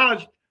to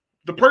acknowledge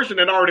the person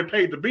that already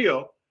paid the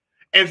bill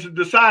and to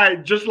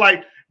decide, just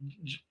like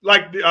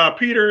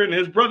Peter and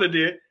his brother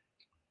did,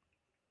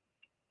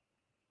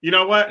 you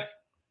know what?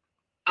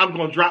 I'm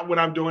going to drop what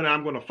I'm doing and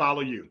I'm going to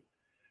follow you.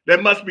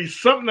 There must be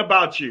something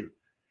about you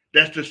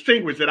that's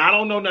distinguished that I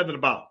don't know nothing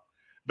about.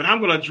 But I'm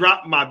going to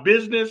drop my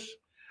business.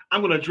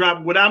 I'm going to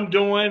drop what I'm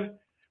doing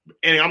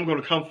and I'm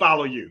going to come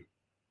follow you.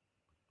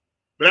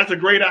 But that's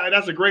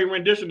a great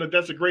rendition.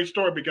 That's a great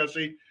story because,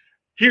 see,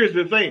 here's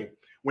the thing.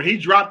 When he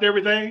dropped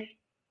everything,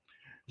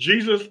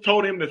 Jesus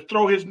told him to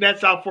throw his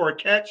nets out for a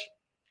catch.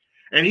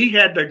 And he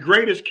had the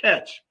greatest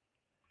catch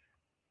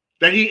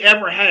that he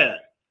ever had.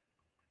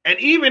 And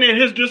even in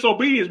his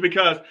disobedience,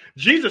 because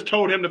Jesus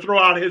told him to throw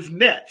out his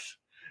nets,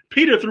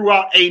 Peter threw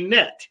out a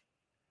net.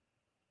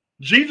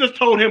 Jesus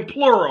told him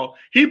plural.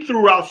 He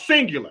threw out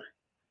singular.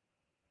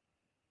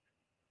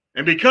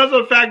 And because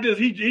of the fact is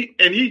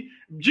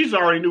Jesus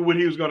already knew what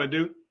he was going to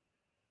do.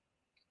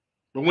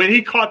 But when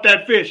he caught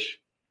that fish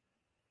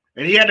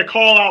and he had to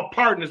call out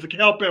partners to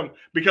help him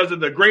because of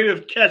the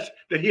greatest catch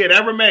that he had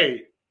ever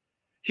made,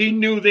 he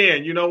knew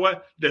then, you know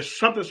what? There's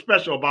something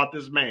special about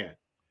this man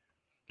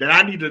that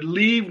I need to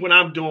leave what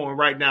I'm doing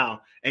right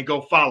now and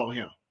go follow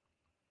him.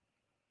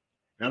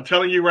 And I'm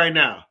telling you right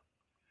now,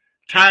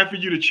 time for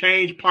you to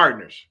change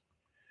partners.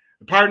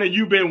 The partner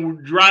you've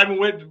been driving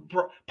with,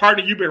 the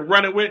partner you've been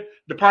running with,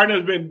 the partner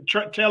has been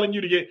telling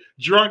you to get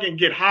drunk and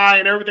get high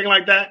and everything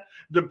like that.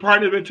 The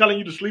partner has been telling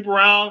you to sleep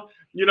around,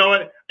 you know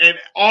what? And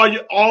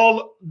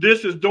all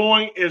this is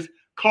doing is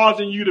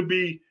causing you to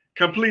be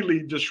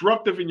completely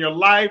disruptive in your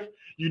life.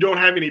 You don't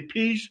have any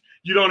peace.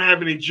 You don't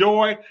have any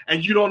joy.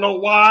 And you don't know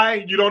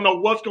why. You don't know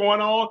what's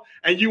going on.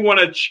 And you want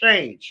to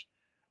change.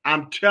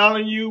 I'm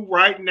telling you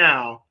right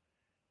now,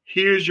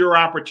 here's your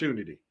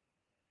opportunity.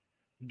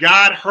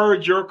 God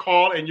heard your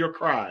call and your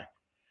cry.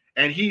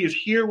 And he is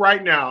here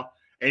right now.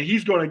 And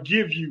he's going to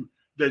give you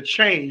the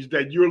change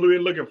that you're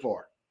really looking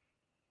for.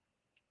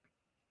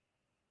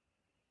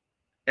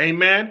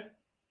 Amen.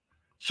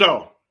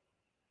 So,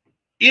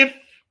 if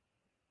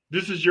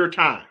this is your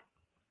time,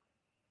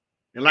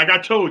 and like I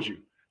told you,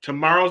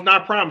 tomorrow's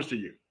not promised to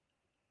you.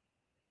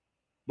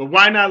 But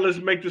why not let's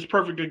make this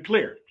perfectly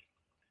clear?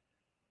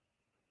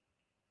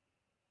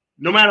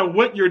 No matter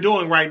what you're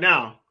doing right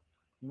now,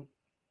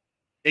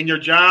 in your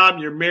job,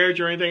 your marriage,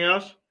 or anything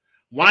else,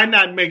 why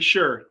not make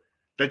sure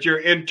that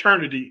your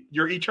eternity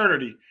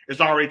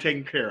is already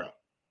taken care of?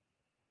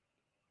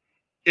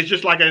 It's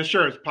just like an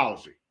insurance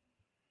policy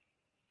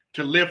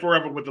to live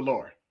forever with the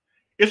Lord.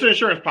 It's an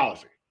insurance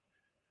policy.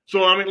 So,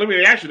 let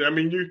me ask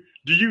you,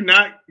 do you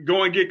not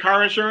go and get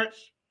car insurance?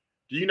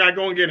 Do you not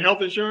go and get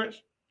health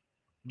insurance?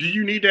 Do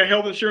you need that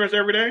health insurance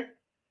every day?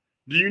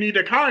 Do you need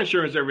the car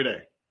insurance every day?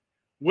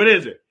 What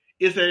is it?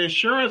 It's an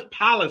insurance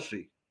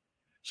policy.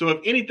 So if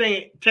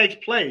anything takes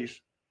place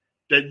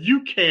that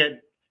you can't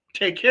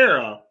take care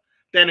of,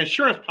 that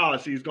insurance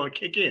policy is going to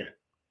kick in.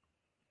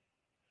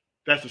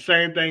 That's the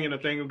same thing in the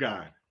thing of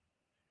God.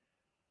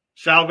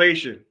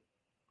 Salvation,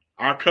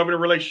 our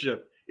covenant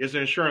relationship, is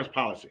an insurance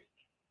policy.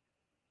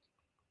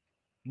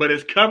 But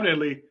it's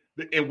covenantly,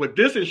 and with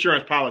this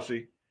insurance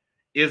policy,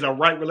 is a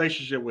right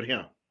relationship with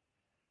him.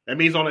 That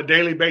means on a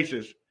daily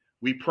basis,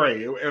 we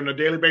pray. On a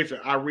daily basis,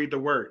 I read the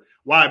word.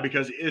 Why?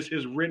 Because it's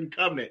his written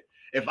covenant.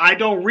 If I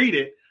don't read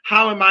it,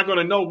 how am I going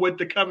to know what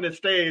the covenant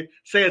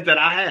says that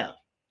I have?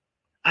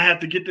 I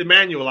have to get the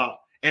manual out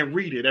and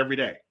read it every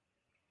day.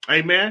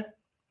 Amen?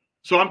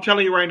 So I'm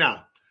telling you right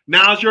now,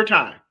 now's your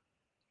time.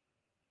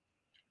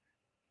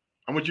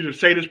 I want you to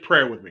say this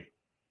prayer with me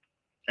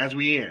as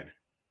we end.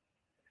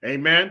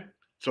 Amen?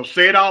 So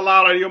say it out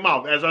loud out of your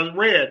mouth. As I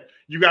read,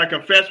 you got to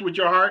confess with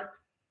your heart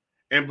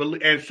and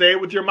say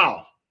it with your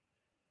mouth.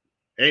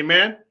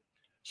 Amen?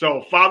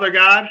 So, Father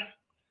God,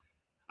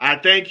 I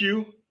thank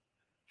you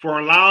for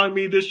allowing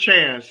me this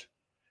chance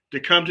to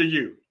come to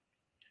you.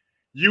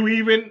 You,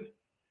 even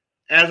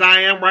as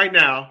I am right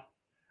now,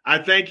 I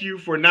thank you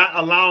for not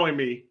allowing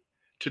me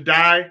to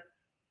die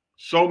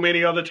so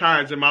many other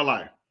times in my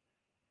life,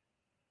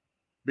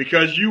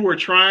 because you were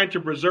trying to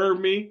preserve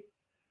me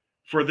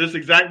for this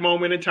exact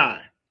moment in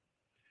time.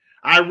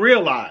 I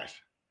realize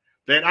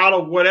that out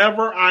of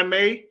whatever I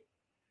may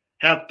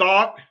have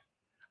thought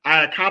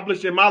I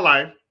accomplished in my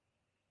life,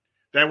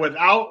 that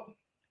without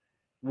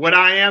what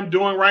I am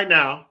doing right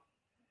now,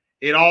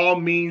 it all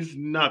means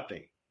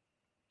nothing.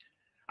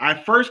 I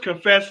first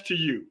confess to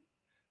you,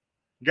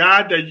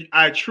 God, that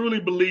I truly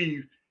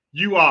believe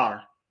you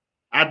are.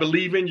 I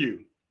believe in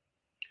you,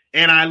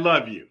 and I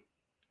love you.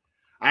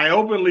 I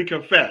openly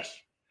confess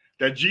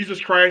that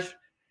Jesus Christ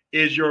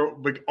is your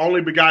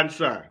only begotten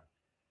Son,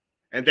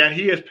 and that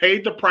he has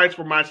paid the price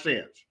for my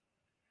sins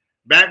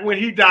back when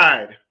he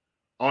died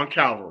on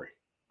Calvary.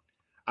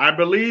 I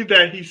believe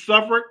that he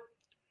suffered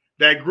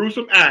that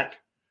gruesome act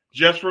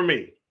just for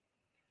me,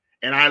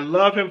 and I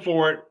love him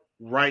for it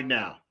right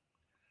now.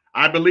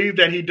 I believe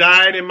that he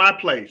died in my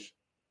place,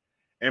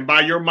 and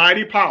by your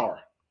mighty power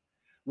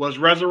was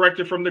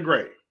resurrected from the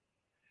grave.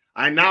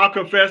 I now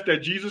confess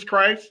that Jesus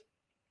Christ,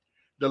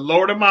 the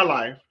Lord of my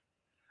life,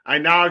 I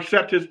now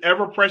accept his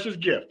ever-precious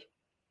gift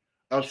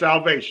of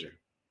salvation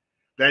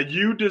that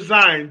you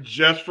designed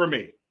just for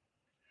me.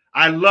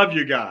 I love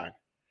you, God.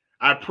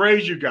 I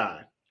praise you,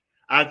 God.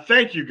 I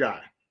thank you,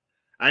 God.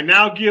 I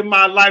now give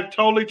my life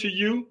totally to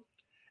you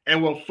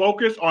and will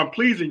focus on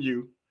pleasing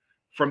you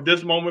from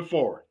this moment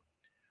forward.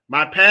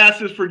 My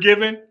past is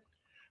forgiven.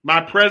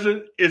 My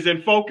present is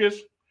in focus.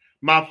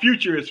 My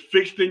future is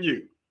fixed in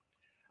you.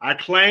 I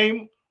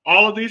claim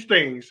all of these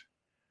things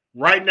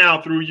right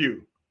now through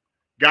you,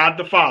 God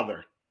the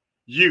Father,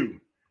 you,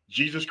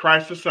 Jesus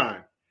Christ the Son,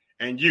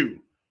 and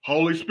you,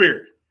 Holy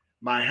Spirit,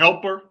 my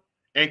helper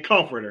and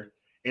comforter,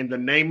 in the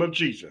name of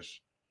Jesus.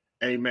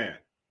 Amen.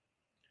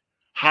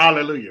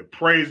 Hallelujah.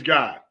 Praise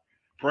God.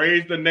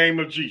 Praise the name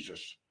of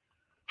Jesus.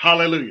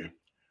 Hallelujah.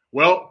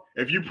 Well,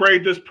 if you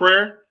prayed this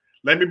prayer,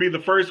 let me be the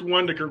first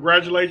one to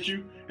congratulate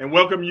you and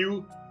welcome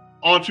you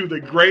onto the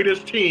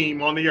greatest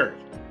team on the earth.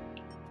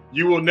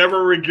 You will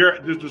never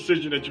regret this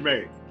decision that you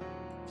made.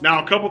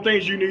 Now, a couple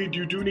things you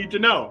do need to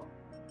know.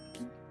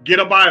 Get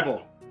a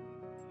Bible.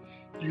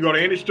 You can go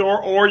to any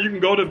store, or you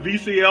can go to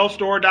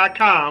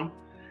vclstore.com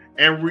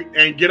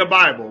and get a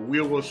Bible.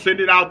 We will send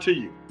it out to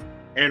you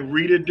and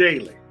read it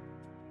daily.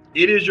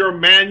 It is your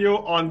manual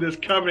on this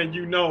covenant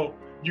you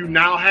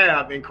now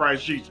have in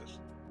Christ Jesus.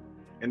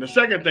 And the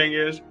second thing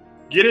is,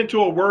 get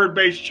into a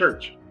word-based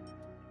church.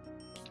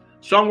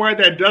 Somewhere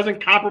that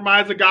doesn't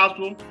compromise the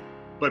gospel,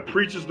 but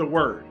preaches the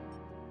word.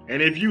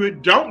 And if you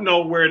don't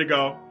know where to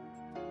go,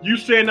 you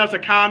send us a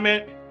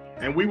comment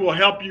and we will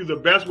help you the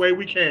best way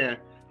we can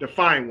to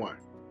find one.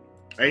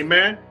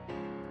 Amen.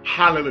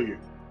 Hallelujah.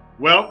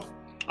 Well,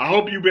 I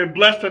hope you've been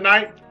blessed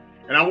tonight.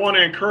 And I want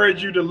to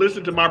encourage you to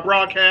listen to my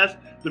broadcast,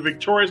 the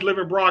Victorious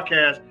Living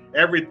broadcast,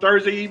 every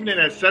Thursday evening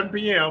at 7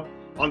 p.m.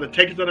 on the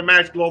Take It to the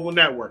Max Global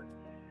Network.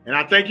 And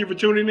I thank you for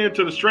tuning in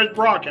to the Stretch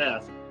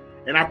broadcast.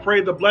 And I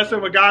pray the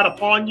blessing of God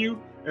upon you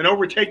and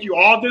overtake you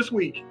all this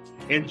week.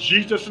 In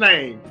Jesus'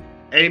 name,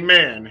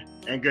 amen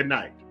and good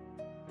night.